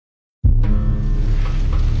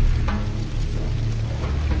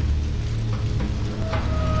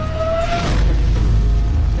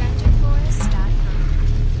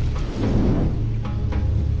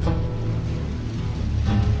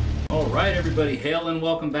everybody, hail and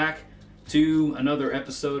welcome back to another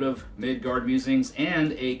episode of Midgard Musings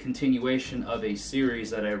and a continuation of a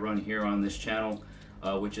series that I run here on this channel,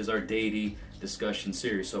 which is our Deity Discussion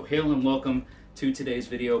series. So hail and welcome to today's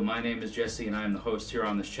video. My name is Jesse and I am the host here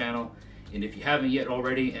on this channel. And if you haven't yet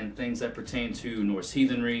already, and things that pertain to Norse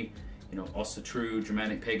heathenry, also true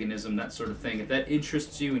Germanic paganism, that sort of thing, if that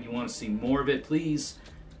interests you and you want to see more of it, please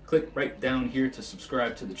click right down here to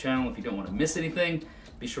subscribe to the channel. If you don't want to miss anything,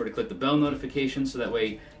 be sure to click the bell notification so that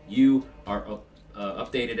way you are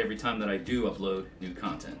updated every time that I do upload new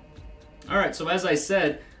content. Alright, so as I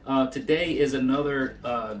said, today is another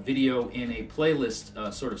video in a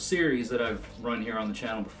playlist sort of series that I've run here on the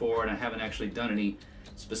channel before, and I haven't actually done any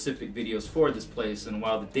specific videos for this place in a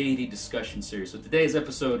while, the Deity Discussion series. So today is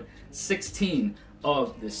episode 16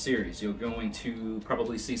 of this series. You're going to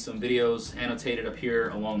probably see some videos annotated up here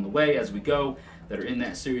along the way as we go that are in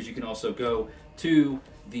that series. You can also go to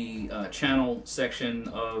the channel section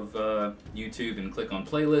of YouTube and click on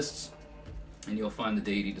playlists, and you'll find the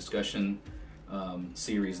Deity Discussion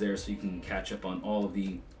series there, so you can catch up on all of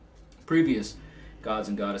the previous gods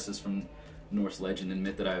and goddesses from Norse legend and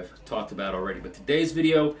myth that I've talked about already. But today's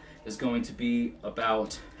video is going to be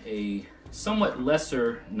about a somewhat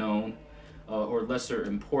lesser known or lesser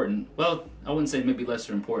important, well, I wouldn't say maybe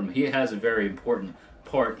lesser important, but he has a very important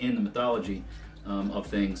part in the mythology of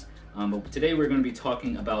things. But today we're going to be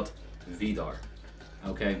talking about Víðarr.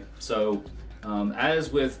 Okay, so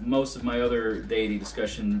as with most of my other deity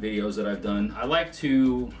discussion videos that I've done, I like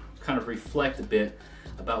to kind of reflect a bit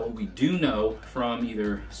about what we do know from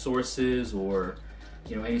either sources or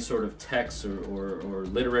any sort of texts or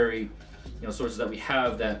literary sources that we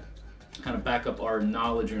have that kind of back up our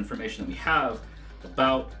knowledge or information that we have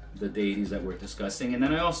about the deities that we're discussing. And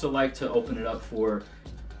then I also like to open it up for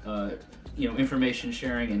information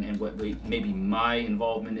sharing and what maybe my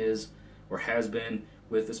involvement is or has been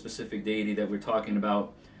with the specific deity that we're talking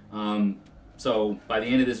about. So by the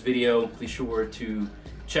end of this video, be sure to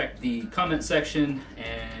check the comment section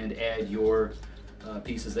and add your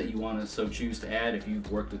pieces that you want to so choose to add if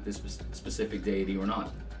you've worked with this specific deity or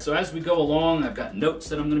not. So as we go along, I've got notes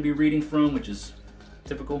that I'm going to be reading from, which is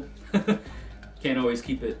typical. Can't always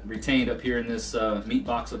keep it retained up here in this meat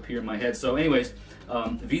box up here in my head. So anyways,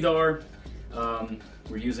 Víðarr,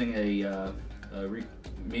 we're using a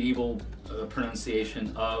medieval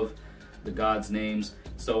pronunciation of the god's names.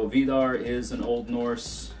 So Víðarr is an Old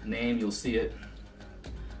Norse name. You'll see it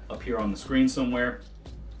up here on the screen somewhere.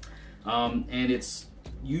 And it's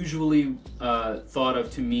usually thought of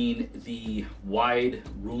to mean the wide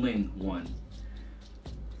ruling one.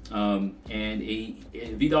 And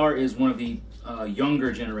Víðarr is one of the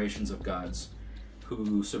younger generations of gods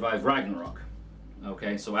who survive Ragnarok.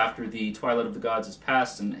 Okay, so after the Twilight of the Gods is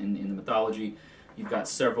passed in the mythology, you've got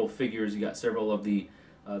several figures, you got several of the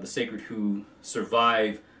sacred who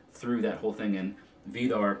survive through that whole thing, and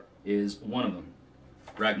Víðarr is one of them.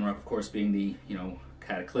 Ragnarok, of course, being the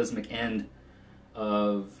cataclysmic end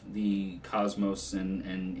of the cosmos and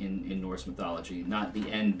in Norse mythology. Not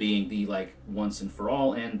the end being the once and for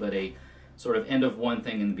all end, but a sort of end of one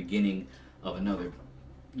thing and the beginning of another.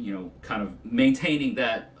 Kind of maintaining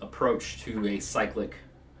that approach to a cyclic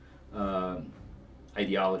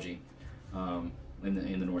ideology in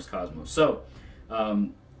the Norse cosmos. So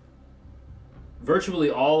virtually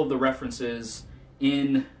all of the references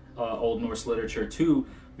in Old Norse literature to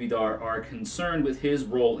Víðarr are concerned with his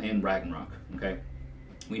role in Ragnarok. Okay,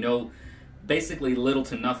 we know basically little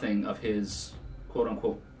to nothing of his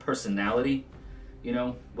quote-unquote personality.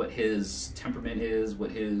 What his temperament is,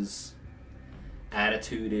 what his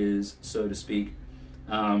attitude is, so to speak,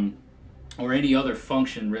 or any other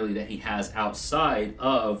function really that he has outside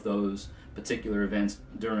of those particular events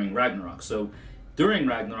during Ragnarok. So during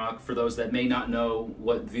Ragnarok, for those that may not know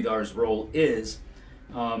what Víðarr's role is,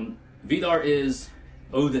 Víðarr is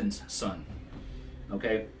Odin's son.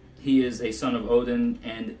 Okay, he is a son of Odin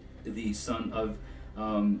and the son of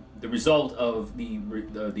the result of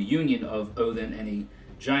the union of Odin and a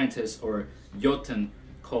giantess or Jotun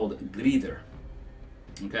called Víðarr.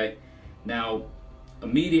 Okay, now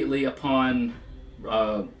immediately upon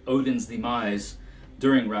Odin's demise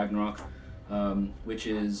during Ragnarok, which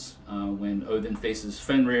is when Odin faces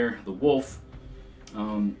Fenrir the wolf,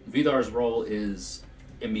 Víðarr's role is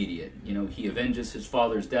immediate. He avenges his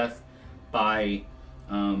father's death by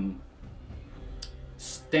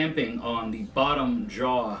stamping on the bottom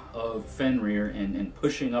jaw of Fenrir and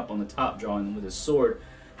pushing up on the top jaw, and with his sword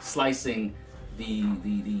slicing the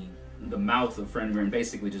mouth of Fenrir and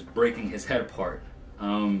basically just breaking his head apart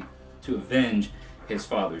to avenge his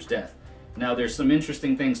father's death. Now there's some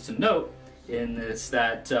interesting things to note in this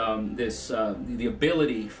that the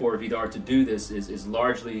ability for Víðarr to do this is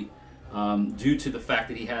largely due to the fact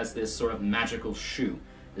that he has this sort of magical shoe,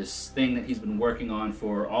 this thing that he's been working on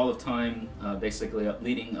for all of time, basically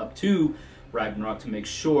leading up to Ragnarok, to make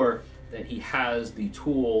sure that he has the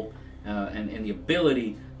tool and the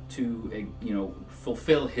ability to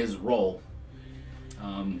fulfill his role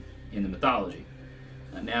in the mythology.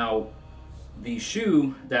 Now, the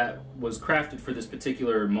shoe that was crafted for this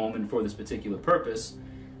particular moment, for this particular purpose,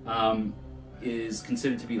 is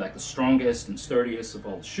considered to be like the strongest and sturdiest of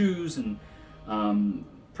all the shoes, and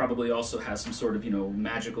probably also has some sort of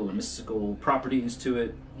magical or mystical properties to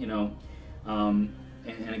it.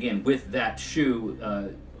 And again, with that shoe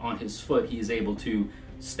on his foot, he is able to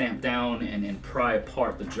stamp down and pry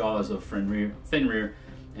apart the jaws of Fenrir,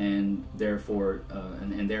 and therefore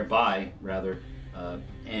and thereby rather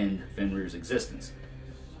end Fenrir's existence.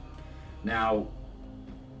 Now,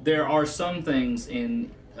 there are some things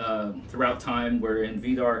in throughout time wherein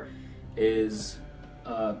Víðarr is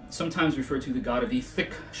sometimes referred to the god of the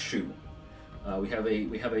thick shoe. We have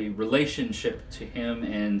a relationship to him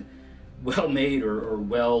and well-made or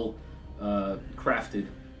well crafted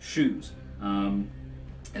shoes,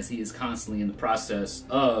 as he is constantly in the process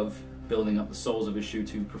of building up the soles of his shoe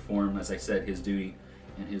to perform, as I said, his duty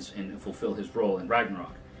and fulfill his role in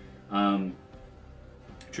Ragnarok.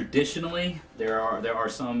 Traditionally, there are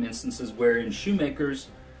some instances wherein shoemakers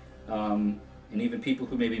and even people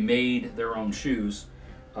who maybe made their own shoes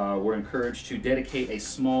were encouraged to dedicate a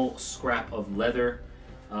small scrap of leather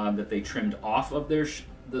that they trimmed off of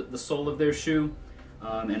the sole of their shoe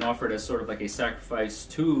and offered as sort of like a sacrifice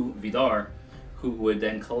to Víðarr, who would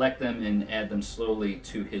then collect them and add them slowly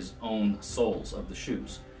to his own soles of the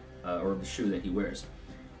shoes, or the shoe that he wears.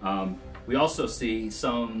 We also see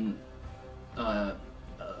some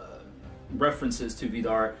references to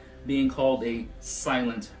Víðarr being called a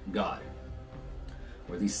silent god,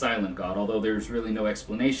 or the silent god, although there's really no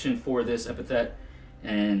explanation for this epithet,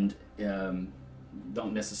 and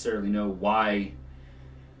don't necessarily know why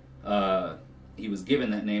he was given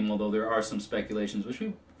that name, although there are some speculations, which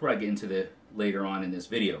we probably get into later on in this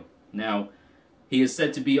video. Now, he is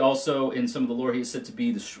said to be also, in some of the lore, he is said to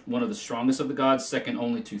be one of the strongest of the gods, second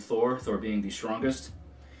only to Thor being the strongest,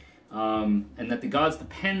 and that the gods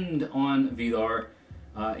depend on Víðarr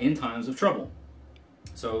in times of trouble.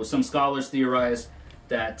 So some scholars theorize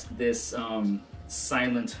that this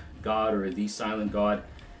silent god, or the silent god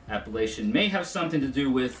appellation, may have something to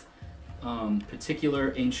do with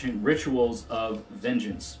particular ancient rituals of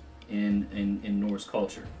vengeance in Norse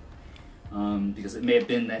culture. Because it may have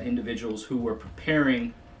been that individuals who were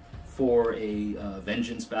preparing for a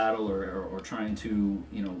vengeance battle, or trying to,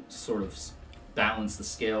 sort of balance the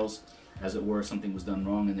scales, as it were, something was done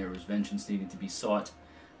wrong and there was vengeance needing to be sought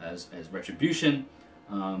as retribution,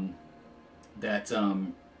 that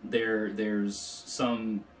there's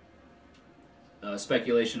some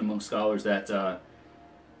speculation among scholars that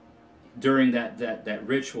during that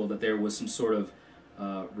ritual, that there was some sort of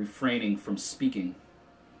refraining from speaking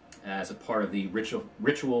as a part of the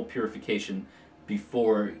ritual purification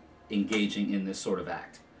before engaging in this sort of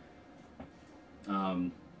act.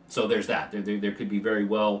 So there's that. There could be very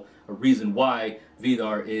well a reason why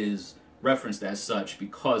Víðarr is referenced as such,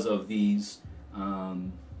 because of these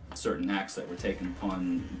certain acts that were taken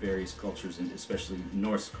upon various cultures, and especially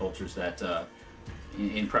Norse cultures, that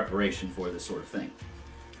in preparation for this sort of thing.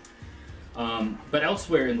 But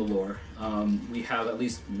elsewhere in the lore, we have at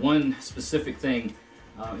least one specific thing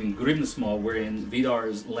in Grimnismal, wherein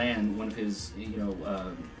Víðarr's land, one of his,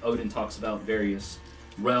 Odin talks about various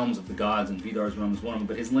realms of the gods, and Víðarr's realm is one of them,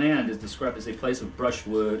 but his land is described as a place of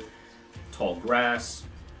brushwood, tall grass.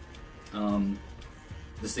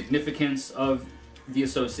 The significance of the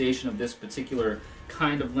association of this particular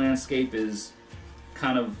kind of landscape is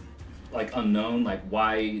kind of like unknown, like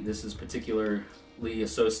why this is particularly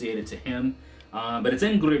associated to him. But it's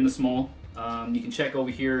in Grimnismal. You can check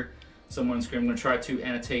over here somewhere on the screen. I'm going to try to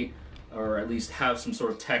annotate, or at least have some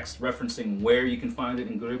sort of text referencing where you can find it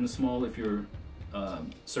in Grimnismal if you're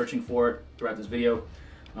searching for it throughout this video.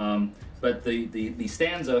 But the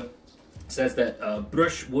stanza says that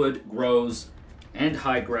brushwood grows and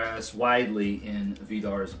high grass widely in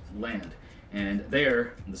Víðarr's land. And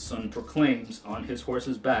there the son proclaims on his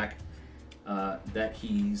horse's back that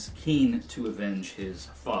he's keen to avenge his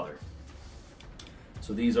father.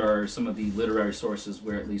 So these are some of the literary sources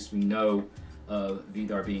where at least we know of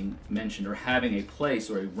Víðarr being mentioned, or having a place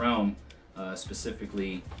or a realm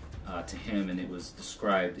specifically to him, and it was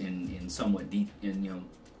described in somewhat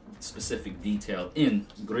specific detail in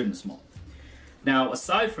Grimnismal. Now,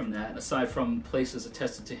 aside from that, aside from places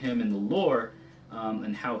attested to him in the lore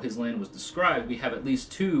and how his land was described, we have at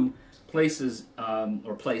least 2 places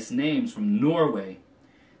or place names from Norway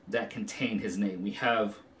that contain his name. We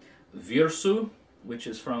have Virsu, which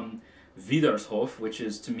is from Víðarshof, which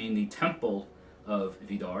is to mean the temple of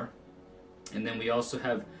Víðarr. And then we also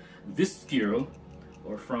have Vistgir,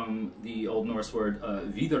 or from the Old Norse word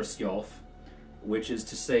Víðarskjálf, which is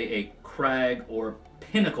to say a crag or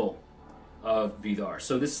pinnacle of Víðarr.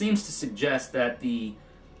 So this seems to suggest that the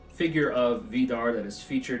figure of Víðarr that is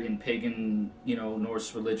featured in pagan,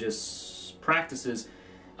 Norse religious practices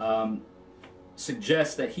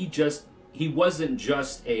suggests that he wasn't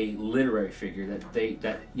just a literary figure.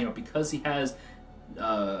 That because he has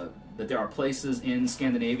that there are places in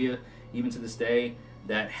Scandinavia, even to this day,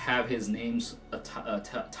 that have his names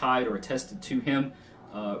tied or attested to him,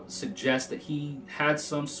 suggests that he had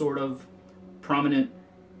some sort of prominent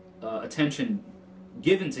attention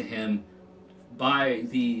given to him by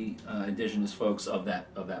the indigenous folks of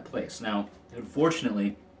that place. Now,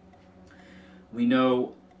 unfortunately, we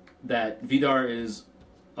know that Víðarr is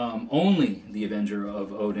only the avenger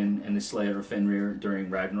of Odin and the slayer of Fenrir during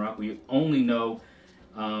Ragnarok. We only know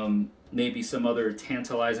maybe some other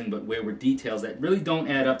tantalizing but wayward details that really don't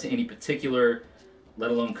add up to any particular,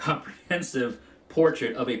 let alone comprehensive,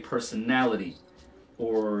 portrait of a personality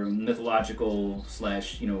or mythological /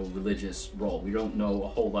 religious role. We don't know a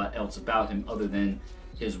whole lot else about him other than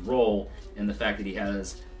his role and the fact that he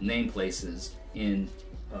has name places in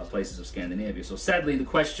places of Scandinavia. So sadly, the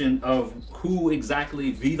question of who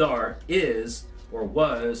exactly Víðarr is or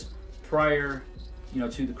was prior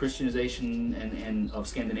to the Christianization and of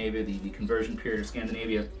Scandinavia, the conversion period of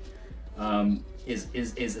Scandinavia, is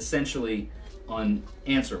essentially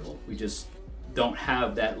unanswerable. We just don't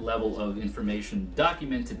have that level of information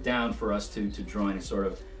documented down for us to draw any sort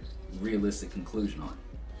of realistic conclusion on.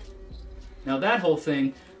 Now, that whole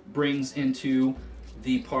thing brings into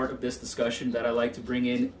the part of this discussion that I like to bring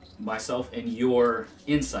in myself and your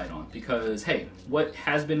insight on, because hey, what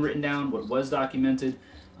has been written down, what was documented,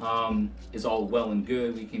 is all well and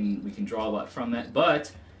good. We can draw a lot from that,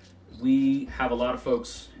 but we have a lot of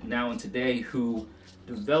folks now and today who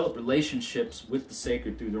develop relationships with the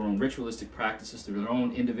sacred through their own ritualistic practices, through their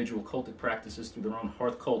own individual cultic practices, through their own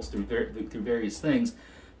hearth cults, through various things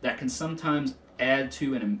that can sometimes add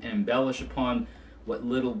to and embellish upon what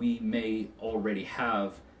little we may already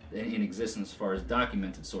have in existence as far as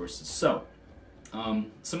documented sources. So,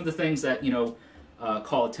 some of the things that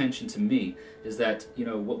call attention to me is that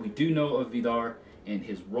what we do know of Víðarr and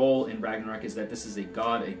his role in Ragnarok is that this is a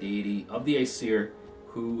god, a deity of the Aesir,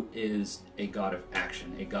 who is a god of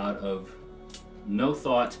action, a god of no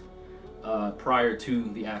thought prior to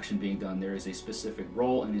the action being done. There is a specific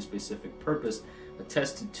role and a specific purpose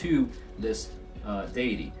attested to this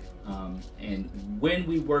deity. And when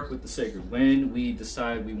we work with the sacred, when we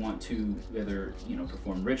decide we want to whether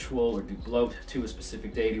perform ritual or do bloat to a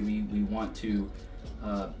specific deity, we want to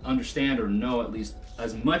understand or know at least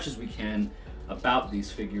as much as we can about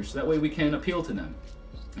these figures, so that way we can appeal to them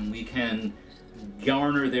and we can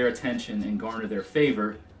garner their attention and garner their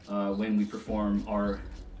favor when we perform our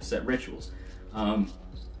set rituals.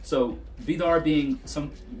 So Víðarr being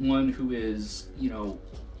someone who is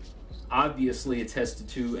obviously attested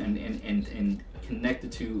to and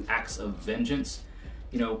connected to acts of vengeance.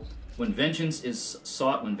 When vengeance is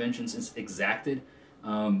sought, when vengeance is exacted,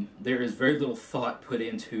 there is very little thought put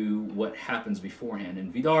into what happens beforehand.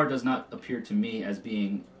 And Víðarr does not appear to me as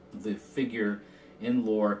being the figure in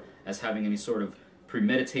lore as having any sort of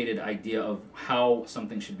premeditated idea of how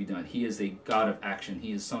something should be done. He is a god of action.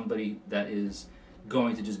 He is somebody that is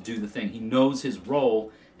going to just do the thing. He knows his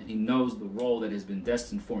role, and he knows the role that has been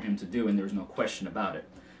destined for him to do, and there's no question about it.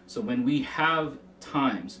 So when we have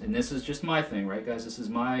times, and this is just my thing, right, guys? This is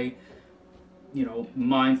my,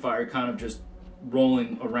 mind fire kind of just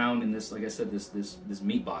rolling around in this, like I said, this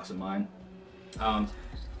meat box of mine.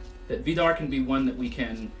 That Víðarr can be one that we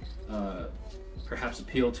can perhaps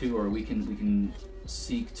appeal to, or we can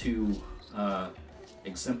seek to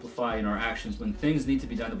exemplify in our actions when things need to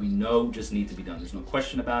be done that we know just need to be done. There's no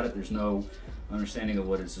question about it. There's no understanding of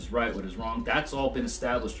what is right, what is wrong. That's all been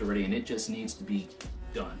established already, and it just needs to be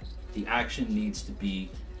done. The action needs to be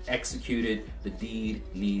executed. The deed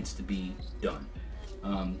needs to be done.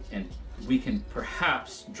 And we can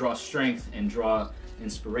perhaps draw strength and draw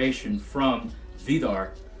inspiration from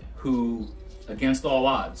Víðarr, who, against all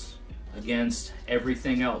odds, against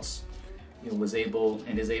everything else, was able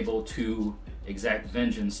and is able to exact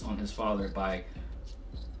vengeance on his father by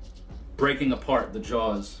breaking apart the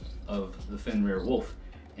jaws of the Fenrir wolf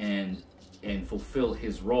and fulfill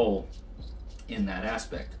his role in that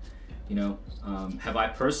aspect. You know, have I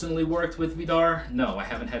personally worked with Víðarr? No, I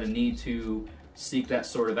haven't had a need to seek that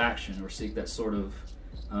sort of action or seek that sort of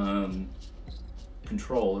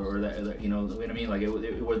control, or that, you know what I mean? Like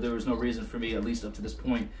there was no reason for me, at least up to this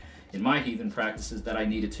point in my heathen practices, that I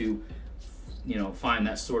needed to, you know, find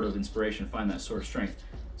that sort of inspiration, find that sort of strength.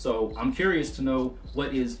 So I'm curious to know,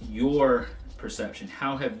 what is your perception?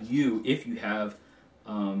 How have you, if you have,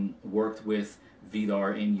 worked with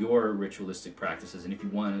Víðarr in your ritualistic practices? And if you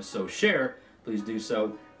want to so share, please do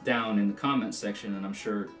so down in the comments section. And I'm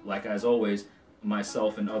sure, like as always,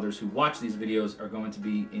 myself and others who watch these videos are going to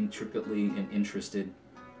be intricately interested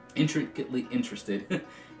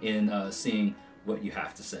in seeing what you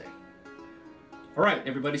have to say. All right,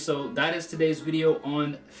 everybody, so that is today's video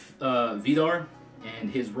on Víðarr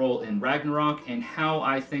and his role in Ragnarok, and how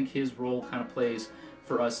I think his role kind of plays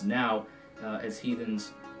for us now as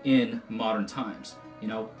heathens in modern times. You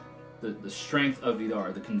know, the strength of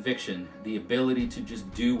Víðarr, the conviction, the ability to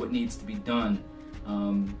just do what needs to be done.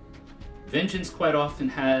 Vengeance quite often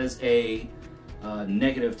has a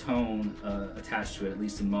negative tone attached to it, at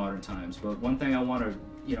least in modern times. But one thing I want to,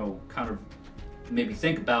 you know, kind of maybe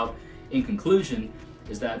think about in conclusion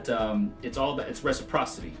is that it's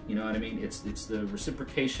reciprocity. You know what I mean? It's the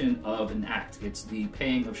reciprocation of an act. It's the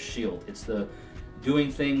paying of shield. It's the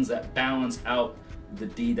doing things that balance out the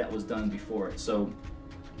deed that was done before it. So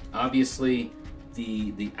obviously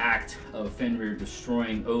the act of Fenrir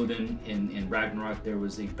destroying Odin in Ragnarok, there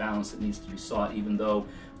was a balance that needs to be sought, even though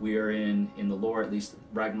we are in the lore, at least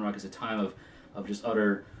Ragnarok is a time of just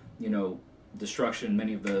utter, you know, destruction.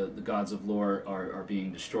 Many of the gods of lore are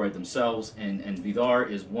being destroyed themselves, and Víðarr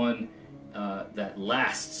is one that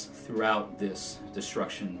lasts throughout this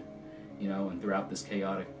destruction, you know, and throughout this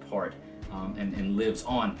chaotic part, and lives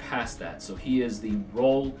on past that. So he is the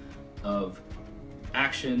role of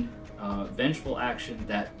action, vengeful action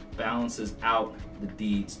that balances out the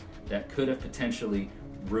deeds that could have potentially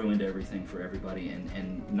ruined everything for everybody,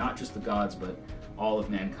 and not just the gods, but all of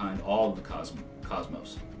mankind, all of the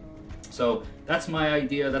cosmos. So that's my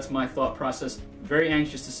idea, that's my thought process. Very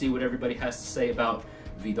anxious to see what everybody has to say about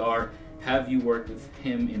Víðarr. Have you worked with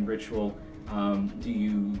him in ritual? Do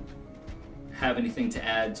you have anything to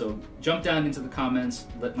add? So jump down into the comments,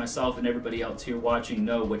 let myself and everybody else here watching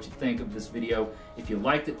know what you think of this video. If you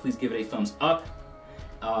liked it, please give it a thumbs up.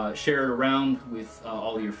 Share it around with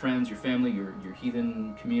all of your friends, your family, your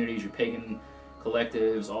heathen communities, your pagan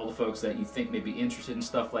collectives, all the folks that you think may be interested in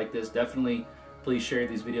stuff like this. Definitely please share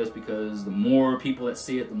these videos, because the more people that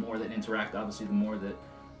see it, the more that interact, obviously the more that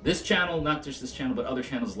this channel, not just this channel, but other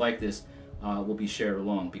channels like this, will be shared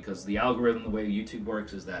along. Because the algorithm, the way YouTube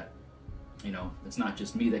works, is that, you know, it's not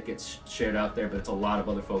just me that gets shared out there, but it's a lot of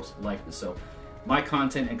other folks like this. So my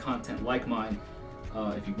content and content like mine,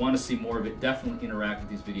 if you want to see more of it, definitely interact with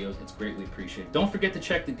these videos. It's greatly appreciated. Don't forget to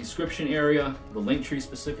check the description area, the link tree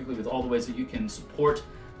specifically, with all the ways that you can support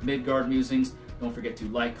Midgard Musings. Don't forget to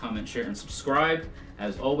like, comment, share, and subscribe.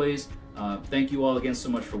 As always, thank you all again so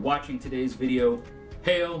much for watching today's video.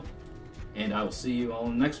 Hail, and I will see you all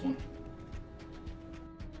in the next one.